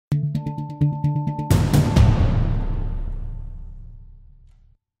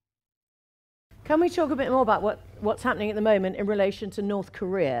Can we talk a bit more about what's happening at the moment in relation to North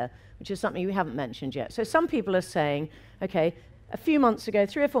Korea, which is something we haven't mentioned yet? So some people are saying, okay, a few months ago,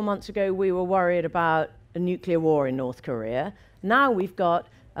 3 or 4 months ago, we were worried about a nuclear war in North Korea. Now we've got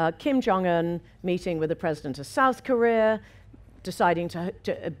Kim Jong-un meeting with the president of South Korea, deciding to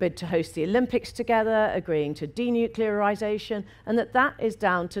bid to host the Olympics together, agreeing to denuclearization, and that is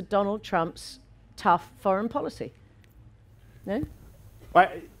down to Donald Trump's tough foreign policy. No? Well,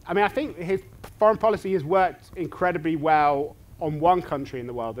 I mean, I think his foreign policy has worked incredibly well on one country in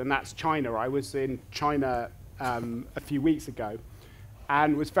the world, and that's China. I was in China a few weeks ago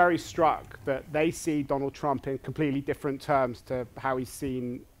and was very struck that they see Donald Trump in completely different terms to how he's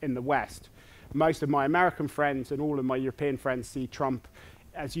seen in the West. Most of my American friends and all of my European friends see Trump,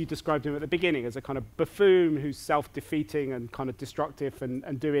 as you described him at the beginning, as a kind of buffoon who's self-defeating and kind of destructive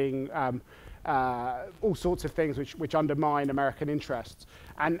and doing all sorts of things which undermine American interests.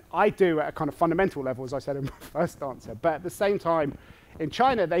 And I do at a kind of fundamental level, as I said in my first answer. But at the same time, in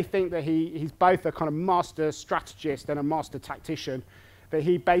China, they think that he's both a kind of master strategist and a master tactician, that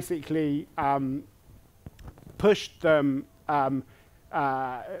he basically pushed them.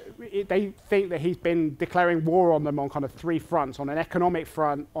 They think that he's been declaring war on them on kind of 3 fronts: on an economic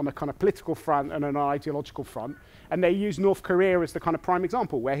front, on a kind of political front, and an ideological front. And they use North Korea as the kind of prime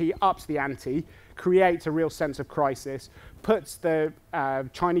example, where he ups the ante, creates a real sense of crisis, puts the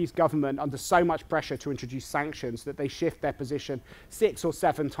Chinese government under so much pressure to introduce sanctions that they shift their position 6 or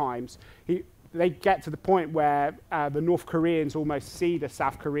 7 times. They get to the point where the North Koreans almost see the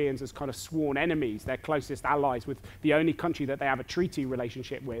South Koreans as kind of sworn enemies, their closest allies, with the only country that they have a treaty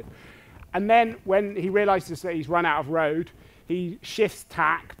relationship with. And then when he realizes that he's run out of road, he shifts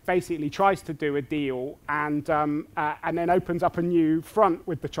tack, basically tries to do a deal, and then opens up a new front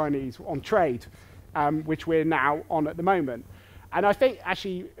with the Chinese on trade, which we're now on at the moment. And I think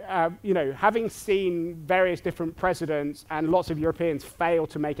actually, having seen various different presidents and lots of Europeans fail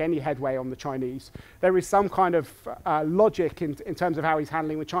to make any headway on the Chinese, there is some kind of logic in terms of how he's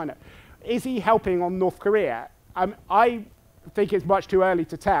handling with China. Is he helping on North Korea? I think it's much too early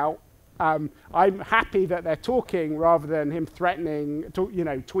to tell. I'm happy that they're talking rather than him threatening,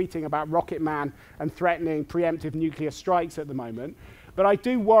 tweeting about Rocket Man and threatening preemptive nuclear strikes at the moment. But I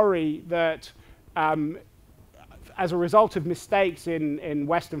do worry that as a result of mistakes in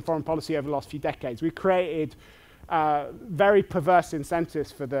Western foreign policy over the last few decades, we've created very perverse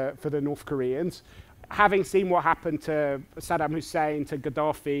incentives for the North Koreans. Having seen what happened to Saddam Hussein, to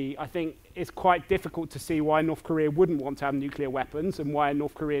Gaddafi, I think it's quite difficult to see why North Korea wouldn't want to have nuclear weapons, and why a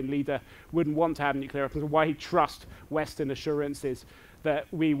North Korean leader wouldn't want to have nuclear weapons, and why he'd trust Western assurances that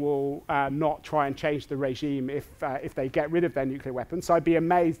we will not try and change the regime if they get rid of their nuclear weapons. So I'd be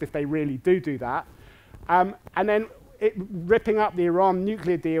amazed if they really do that. And then ripping up the Iran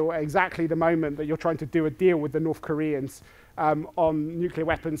nuclear deal at exactly the moment that you're trying to do a deal with the North Koreans on nuclear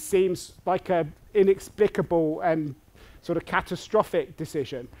weapons seems like an inexplicable and sort of catastrophic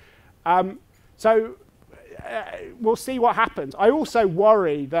decision. So we'll see what happens. I also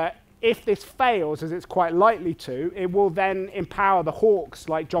worry that if this fails, as it's quite likely to, it will then empower the hawks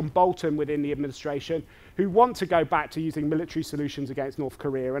like John Bolton within the administration, who want to go back to using military solutions against North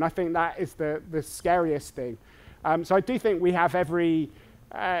Korea. And I think that is the scariest thing. So I do think we have every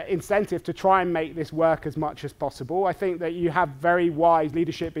incentive to try and make this work as much as possible. I think that you have very wise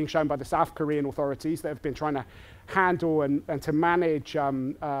leadership being shown by the South Korean authorities that have been trying to handle and to manage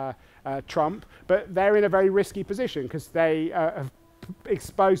Trump, but they're in a very risky position because they have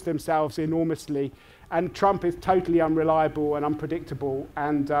exposed themselves enormously, and Trump is totally unreliable and unpredictable,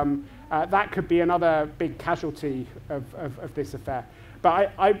 and that could be another big casualty of this affair.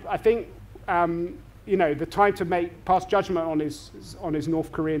 But I think the time to pass judgment on his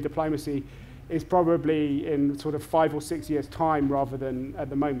North Korean diplomacy is probably in sort of 5 or 6 years' time rather than at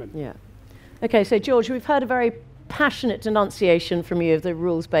the moment. Yeah. Okay, so George, we've heard a very passionate denunciation from you of the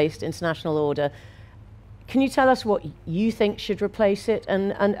rules-based international order. Can you tell us what you think should replace it?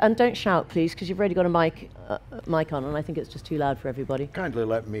 And don't shout, please, because you've already got a mic on, and I think it's just too loud for everybody. Kindly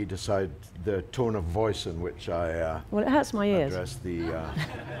let me decide the tone of voice in which I well, it hurts my ears. address the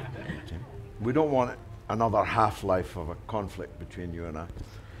team. We don't want another half-life of a conflict between you and I.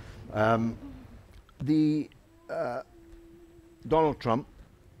 Donald Trump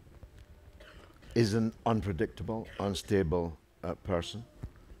is an unpredictable, unstable person.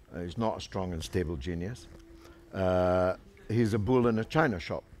 He's not a strong and stable genius. He's a bull in a china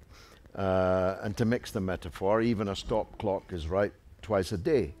shop. And to mix the metaphor, even a stop clock is right twice a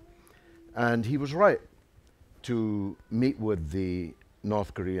day. And he was right to meet with the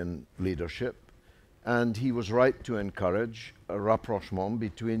North Korean leadership, and he was right to encourage a rapprochement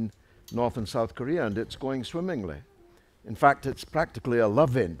between North and South Korea, and it's going swimmingly. In fact, it's practically a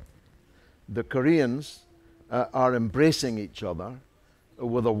love-in. The Koreans are embracing each other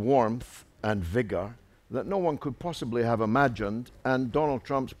with a warmth and vigor that no one could possibly have imagined, and Donald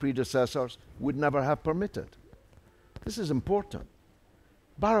Trump's predecessors would never have permitted. This is important.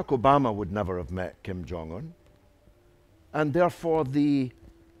 Barack Obama would never have met Kim Jong-un, and therefore the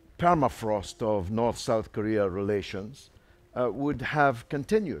permafrost of North-South Korea relations would have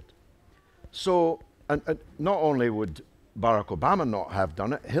continued. So, and not only would Barack Obama not have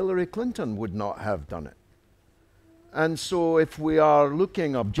done it, Hillary Clinton would not have done it. And so if we are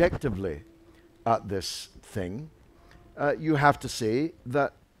looking objectively at this thing, you have to say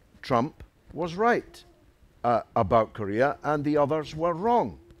that Trump was right about Korea and the others were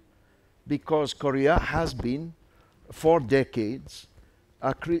wrong, because Korea has been, for decades,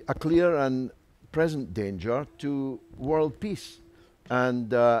 a clear and present danger to world peace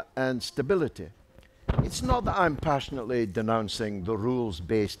and stability. It's not that I'm passionately denouncing the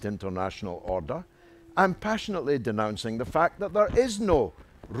rules-based international order. I'm passionately denouncing the fact that there is no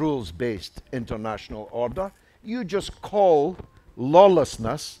rules-based international order. You just call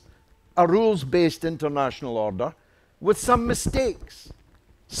lawlessness a rules-based international order with some mistakes,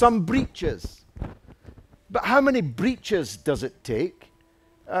 some breaches. But how many breaches does it take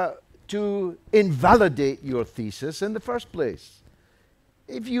to invalidate your thesis in the first place?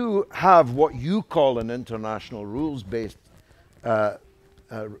 If you have what you call an international rules-based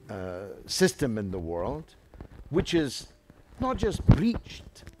system in the world, which is not just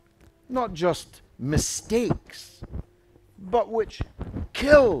breached, not just mistakes, but which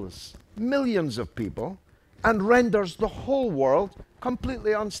kills millions of people and renders the whole world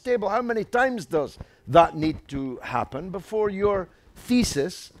completely unstable. How many times does that need to happen before your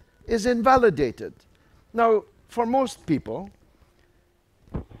thesis is invalidated? Now, for most people,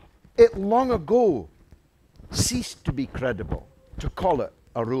 it long ago ceased to be credible to call it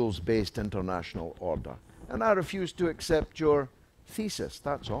a rules-based international order. And I refuse to accept your thesis,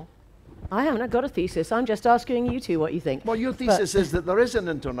 that's all. I haven't got a thesis. I'm just asking you two what you think. Well, your thesis is that there is an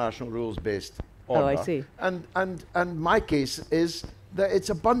international rules-based order. Oh, I see. And my case is that it's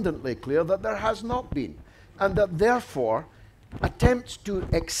abundantly clear that there has not been. And that therefore, attempts to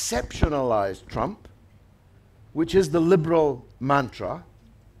exceptionalize Trump, which is the liberal mantra,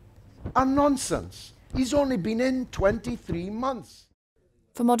 are nonsense. He's only been in 23 months.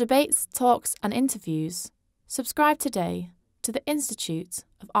 For more debates, talks and interviews, subscribe today to the Institute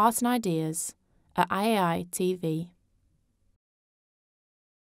of Art and Ideas at iaitv.